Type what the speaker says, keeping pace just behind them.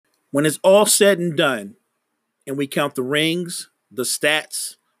When it's all said and done, and we count the rings, the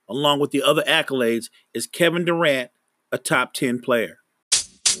stats, along with the other accolades, is Kevin Durant a top 10 player?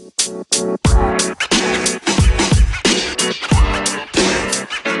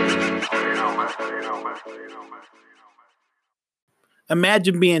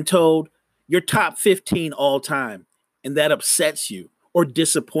 Imagine being told you're top 15 all time, and that upsets you or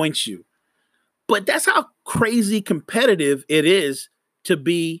disappoints you. But that's how crazy competitive it is to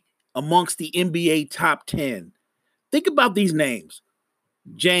be amongst the NBA top 10. Think about these names: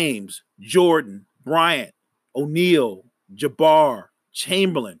 James, Jordan, Bryant, O'Neal, Jabbar,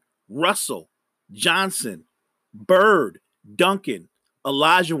 Chamberlain, Russell, Johnson, Bird, Duncan,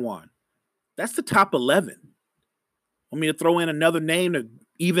 Olajuwon. That's the top 11. Want me to throw in another name to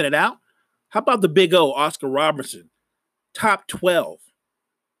even it out? How about the big O, Oscar Robertson? Top 12.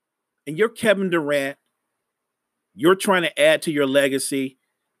 And you're Kevin Durant. You're trying to add to your legacy.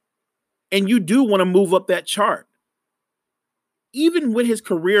 And you do want to move up that chart. Even with his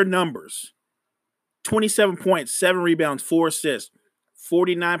career numbers, 27 points, 7 rebounds, 4 assists,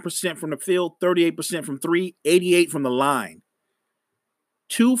 49% from the field, 38% from three, 88 from the line.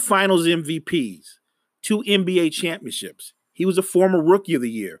 2 finals MVPs, 2 NBA championships. He was a former rookie of the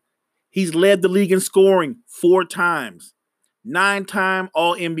year. He's led the league in scoring 4 times, 9-time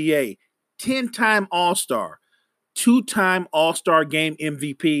All-NBA, 10-time All-Star, 2-time All-Star Game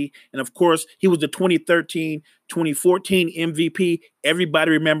MVP. And of course, he was the 2013-2014 MVP.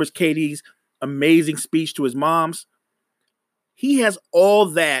 Everybody remembers KD's amazing speech to his moms. He has all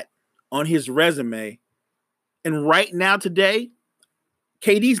that on his resume. And right now, today,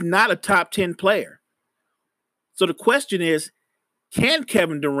 KD's not a top 10 player. So the question is, can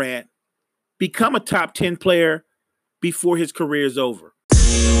Kevin Durant become a top 10 player before his career is over?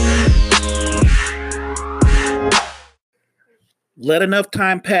 Let enough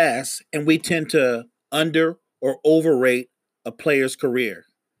time pass, and we tend to under or overrate a player's career.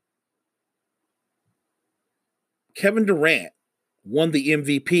 Kevin Durant won the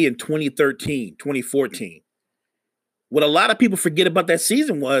MVP in 2013, 2014. What a lot of people forget about that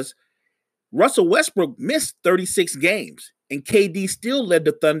season was Russell Westbrook missed 36 games, and KD still led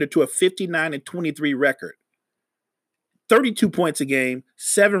the Thunder to a 59-23 record. 32 points a game,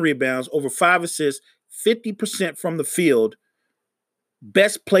 7 rebounds, over 5 assists, 50% from the field.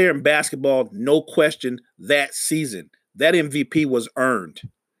 Best player in basketball, no question, that season. That MVP was earned.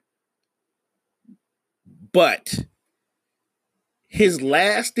 But his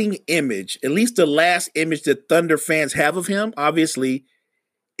lasting image, at least the last image that Thunder fans have of him, obviously,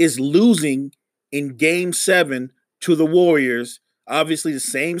 is losing in Game 7 to the Warriors. Obviously, the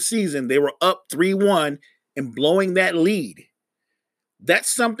same season, they were up 3-1 and blowing that lead. That's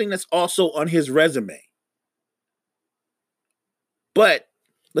something that's also on his resume. But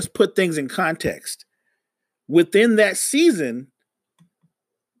let's put things in context. Within that season,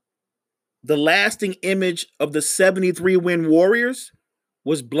 the lasting image of the 73-win Warriors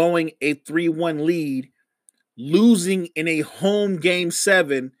was blowing a 3-1 lead, losing in a home Game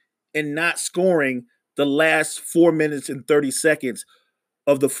 7, and not scoring the last 4 minutes and 30 seconds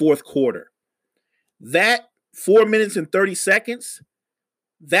of the fourth quarter. That 4 minutes and 30 seconds,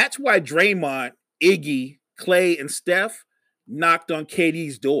 that's why Draymond, Iggy, Clay, and Steph knocked on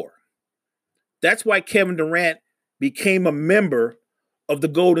KD's door. That's why Kevin Durant became a member of the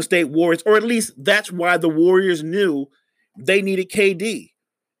Golden State Warriors, or at least that's why the Warriors knew they needed KD.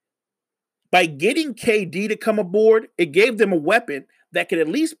 By getting KD to come aboard, it gave them a weapon that could at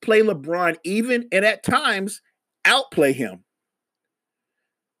least play LeBron even and at times outplay him.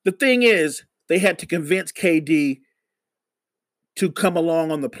 The thing is, they had to convince KD to come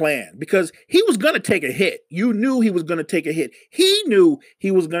along on the plan because he was going to take a hit. You knew he was going to take a hit. He knew he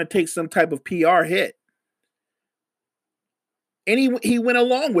was going to take some type of PR hit. And he went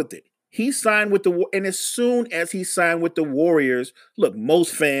along with it. He signed with and as soon as he signed with the Warriors, look,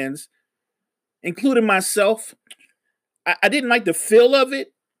 most fans, including myself, I didn't like the feel of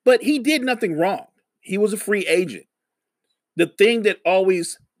it, but he did nothing wrong. He was a free agent. The thing that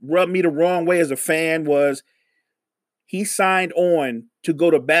always rubbed me the wrong way as a fan was he signed on to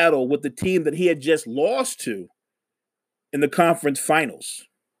go to battle with the team that he had just lost to in the conference finals.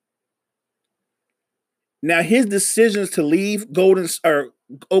 Now, his decisions to leave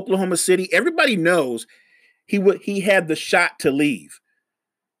Oklahoma City, everybody knows he had the shot to leave.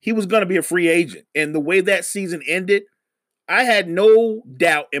 He was going to be a free agent. And the way that season ended, I had no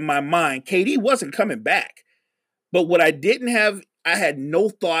doubt in my mind KD wasn't coming back. But what I didn't have, I had no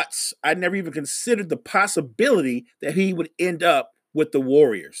thoughts. I never even considered the possibility that he would end up with the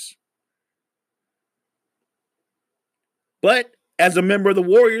Warriors. But As a member of the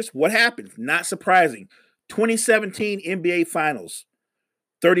Warriors, what happened? Not surprising. 2017 NBA Finals.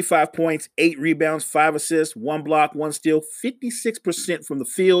 35 points, 8 rebounds, 5 assists, 1 block, 1 steal, 56% from the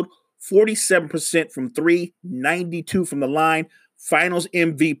field, 47% from 3, 92 from the line. Finals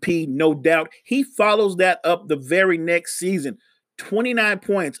MVP, no doubt. He follows that up the very next season. 29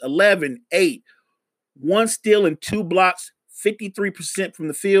 points, 11, 8, 1 steal and 2 blocks, 53% from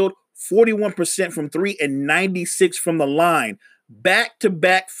the field, 41% from 3, and 96 from the line.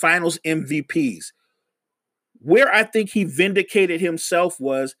 Back-to-back Finals MVPs. Where I think he vindicated himself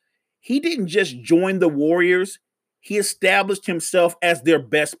was he didn't just join the Warriors, he established himself as their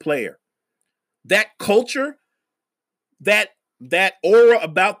best player. That culture, that aura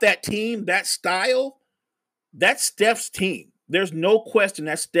about that team, that style, that's Steph's team. There's no question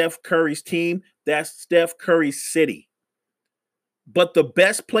that's Steph Curry's team. That's Steph Curry's city. But the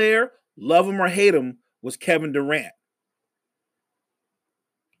best player, love him or hate him, was Kevin Durant.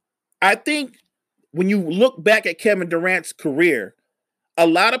 I think when you look back at Kevin Durant's career, a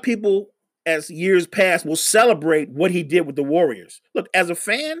lot of people, as years pass, will celebrate what he did with the Warriors. Look, as a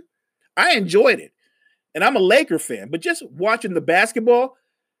fan, I enjoyed it. And I'm a Laker fan. But just watching the basketball,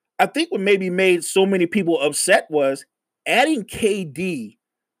 I think what maybe made so many people upset was adding KD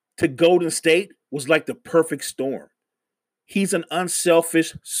to Golden State was like the perfect storm. He's an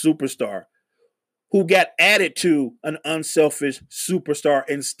unselfish superstar who got added to an unselfish superstar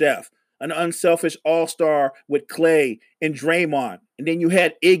in Steph, an unselfish all-star with Clay and Draymond. And then you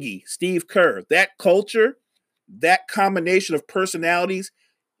had Iggy, Steve Kerr. That culture, that combination of personalities,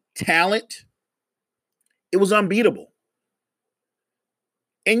 talent, it was unbeatable.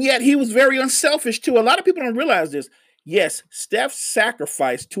 And yet he was very unselfish too. A lot of people don't realize this. Yes, Steph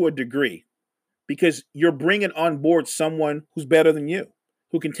sacrificed to a degree because you're bringing on board someone who's better than you,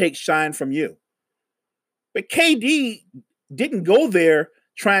 who can take shine from you. But KD didn't go there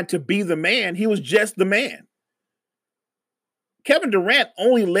trying to be the man. He was just the man. Kevin Durant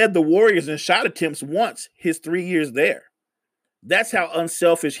only led the Warriors in shot attempts once his 3 years there. That's how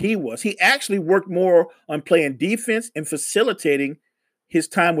unselfish he was. He actually worked more on playing defense and facilitating his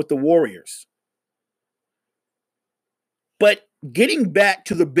time with the Warriors. But getting back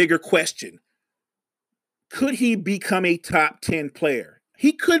to the bigger question, could he become a top 10 player?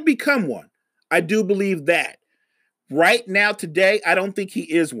 He could become one. I do believe that. Right now, today, I don't think he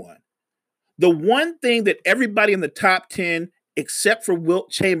is one. The one thing that everybody in the top 10, except for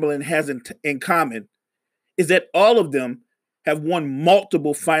Wilt Chamberlain, has in common is that all of them have won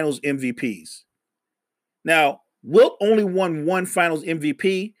multiple Finals MVPs. Now, Wilt only won one Finals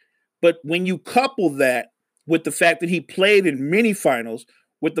MVP, but when you couple that with the fact that he played in many finals,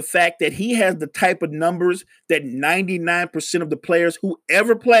 with the fact that he has the type of numbers that 99% of the players who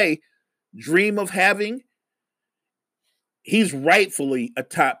ever play dream of having, he's rightfully a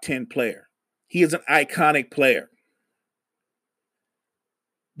top 10 player. He is an iconic player.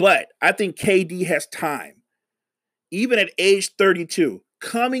 But I think KD has time. Even at age 32,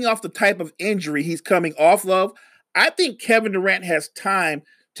 coming off the type of injury he's coming off of, I think Kevin Durant has time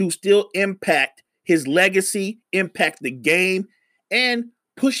to still impact his legacy, impact the game, and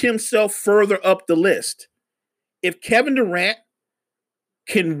push himself further up the list. If Kevin Durant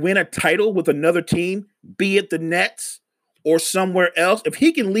can win a title with another team, be it the Nets or somewhere else, if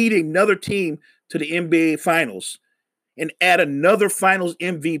he can lead another team to the NBA Finals and add another Finals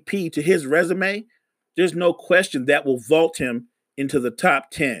MVP to his resume, there's no question that will vault him into the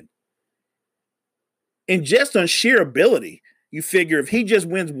top 10. And just on sheer ability, you figure if he just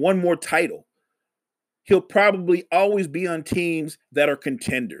wins one more title, he'll probably always be on teams that are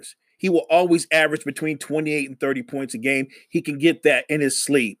contenders. He will always average between 28 and 30 points a game. He can get that in his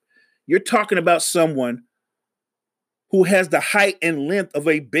sleep. You're talking about someone who has the height and length of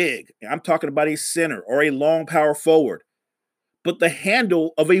a big. I'm talking about a center or a long power forward, but the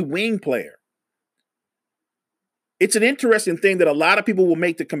handle of a wing player. It's an interesting thing that a lot of people will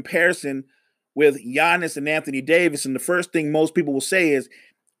make the comparison with Giannis and Anthony Davis. And the first thing most people will say is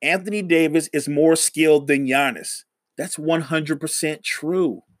Anthony Davis is more skilled than Giannis. That's 100%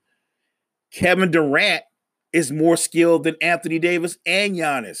 true. Kevin Durant is more skilled than Anthony Davis and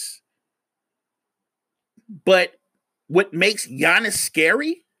Giannis. But what makes Giannis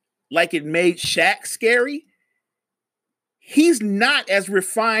scary, like it made Shaq scary, he's not as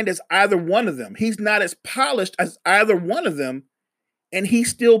refined as either one of them. He's not as polished as either one of them. And he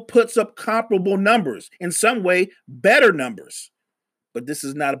still puts up comparable numbers, in some way, better numbers. But this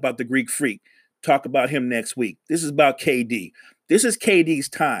is not about the Greek Freak. Talk about him next week. This is about KD. This is KD's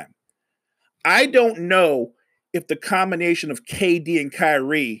time. I don't know if the combination of KD and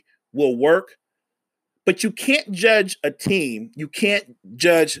Kyrie will work, But you can't judge a team, you can't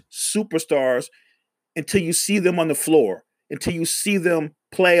judge superstars until you see them on the floor, until you see them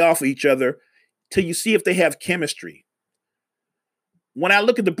play off each other, till you see if they have chemistry. When I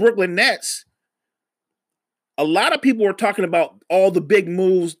look at the Brooklyn Nets, a lot of people are talking about all the big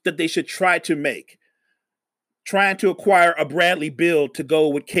moves that they should try to make, trying to acquire a Bradley Beal to go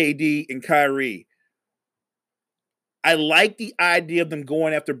with KD and Kyrie. I like the idea of them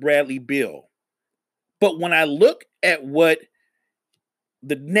going after Bradley Beal. But when I look at what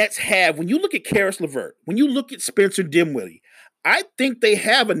the Nets have, when you look at Caris LeVert, when you look at Spencer Dinwiddie, I think they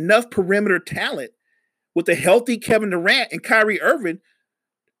have enough perimeter talent with a healthy Kevin Durant and Kyrie Irving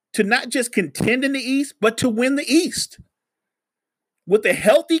to not just contend in the East, but to win the East. With a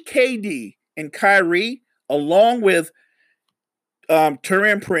healthy KD and Kyrie, along with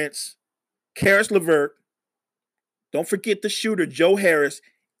Taurean Prince, Caris LeVert, don't forget the shooter, Joe Harris,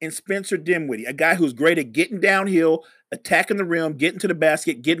 and Spencer Dinwiddie, a guy who's great at getting downhill, attacking the rim, getting to the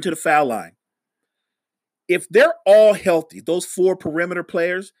basket, getting to the foul line. If they're all healthy, those four perimeter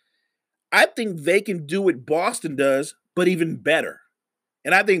players, I think they can do what Boston does, but even better.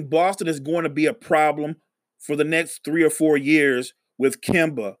 And I think Boston is going to be a problem for the next 3 or 4 years with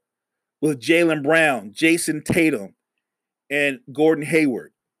Kemba, with Jaylen Brown, Jason Tatum, and Gordon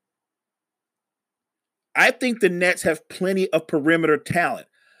Hayward. I think the Nets have plenty of perimeter talent,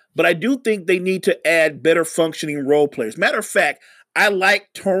 but I do think they need to add better functioning role players. Matter of fact, I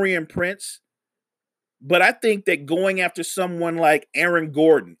like Taurean Prince, but I think that going after someone like Aaron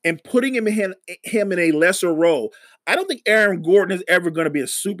Gordon and putting him in a lesser role, I don't think Aaron Gordon is ever going to be a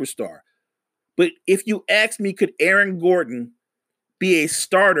superstar. But if you ask me, could Aaron Gordon be a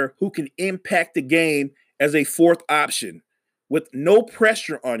starter who can impact the game as a fourth option with no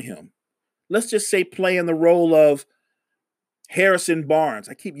pressure on him? Let's just say playing the role of Harrison Barnes.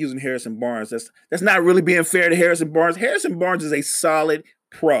 I keep using Harrison Barnes. That's not really being fair to Harrison Barnes. Harrison Barnes is a solid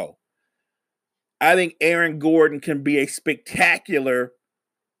pro. I think Aaron Gordon can be a spectacular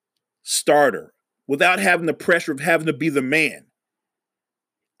starter without having the pressure of having to be the man.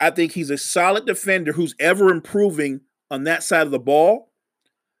 I think he's a solid defender who's ever improving on that side of the ball.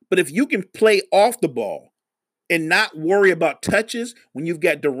 But if you can play off the ball and not worry about touches when you've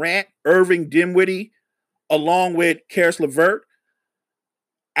got Durant, Irving, Dinwiddie, along with Caris LeVert,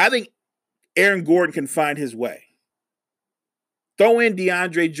 I think Aaron Gordon can find his way. Throw in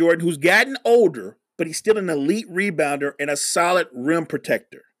DeAndre Jordan, who's gotten older, but he's still an elite rebounder and a solid rim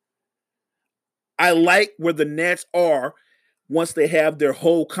protector. I like where the Nets are once they have their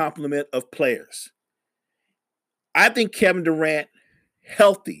whole complement of players. I think Kevin Durant,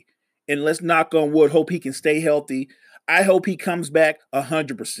 healthy, and let's knock on wood, hope he can stay healthy. I hope he comes back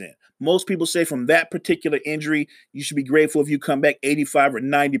 100%. Most people say from that particular injury, you should be grateful if you come back 85 or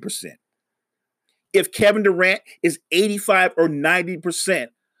 90%. If Kevin Durant is 85 or 90%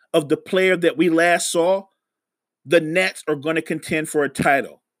 of the player that we last saw, the Nets are going to contend for a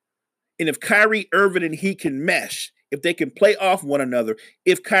title. And if Kyrie Irving and he can mesh, if they can play off one another,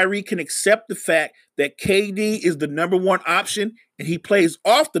 if Kyrie can accept the fact that KD is the number one option and he plays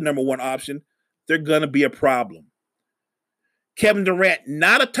off the number one option, they're going to be a problem. Kevin Durant,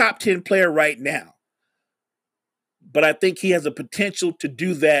 not a top 10 player right now, but I think he has a potential to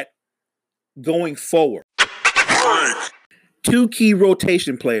do that going forward. Two key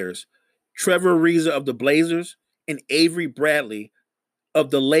rotation players, Trevor Ariza of the Blazers and Avery Bradley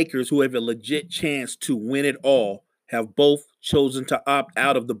of the Lakers, who have a legit chance to win it all, have both chosen to opt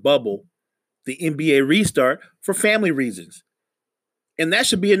out of the bubble, the NBA restart, for family reasons. And that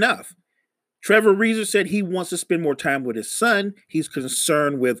should be enough. Trevor Ariza said he wants to spend more time with his son. He's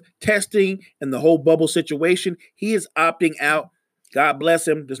concerned with testing and the whole bubble situation. He is opting out. God bless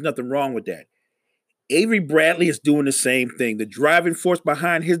him. There's nothing wrong with that. Avery Bradley is doing the same thing. The driving force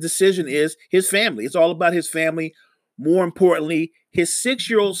behind his decision is his family. It's all about his family. More importantly, his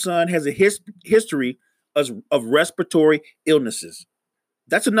 6-year-old son has a history of respiratory illnesses.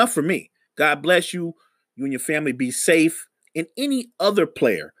 That's enough for me. God bless you. You and your family be safe. And any other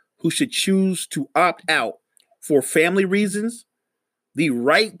player who should choose to opt out for family reasons, the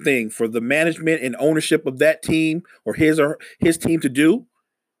right thing for the management and ownership of that team or his team to do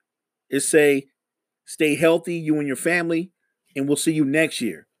is say, stay healthy, you and your family, and we'll see you next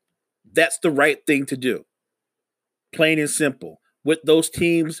year. That's the right thing to do. Plain and simple. What those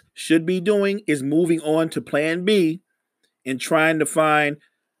teams should be doing is moving on to plan B and trying to find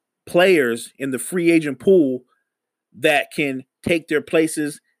players in the free agent pool that can take their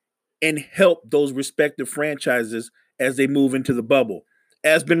places and help those respective franchises as they move into the bubble.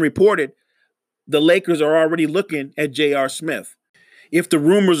 As been reported, the Lakers are already looking at J.R. Smith. If the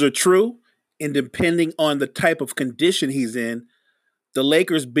rumors are true And depending on the type of condition he's in, the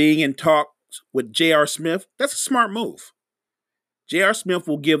Lakers being in talks with J.R. Smith, that's a smart move. J.R. Smith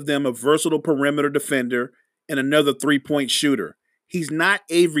will give them a versatile perimeter defender and another three-point shooter. He's not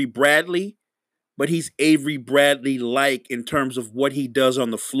Avery Bradley, but he's Avery Bradley-like in terms of what he does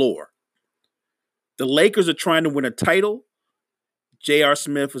on the floor. The Lakers are trying to win a title. J.R.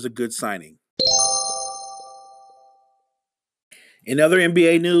 Smith is a good signing. In other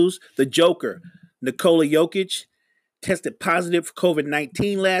NBA news, the Joker, Nikola Jokic, tested positive for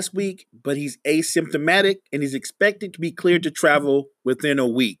COVID-19 last week, but he's asymptomatic and is expected to be cleared to travel within a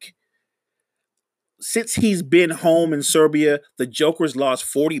week. Since he's been home in Serbia, the Joker's lost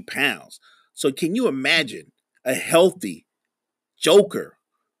 40 pounds. So can you imagine a healthy Joker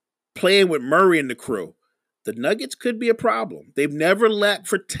playing with Murray and the crew? The Nuggets could be a problem. They've never lacked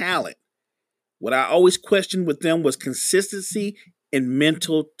for talent. What I always questioned with them was consistency and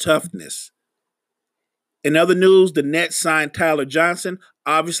mental toughness. In other news, the Nets signed Tyler Johnson.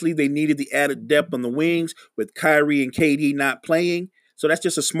 Obviously, they needed the added depth on the wings with Kyrie and KD not playing. So that's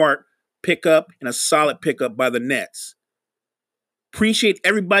just a smart pickup and a solid pickup by the Nets. Appreciate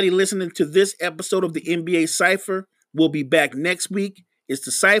everybody listening to this episode of the NBA Cypher. We'll be back next week. It's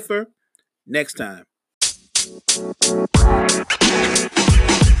the Cypher. Next time.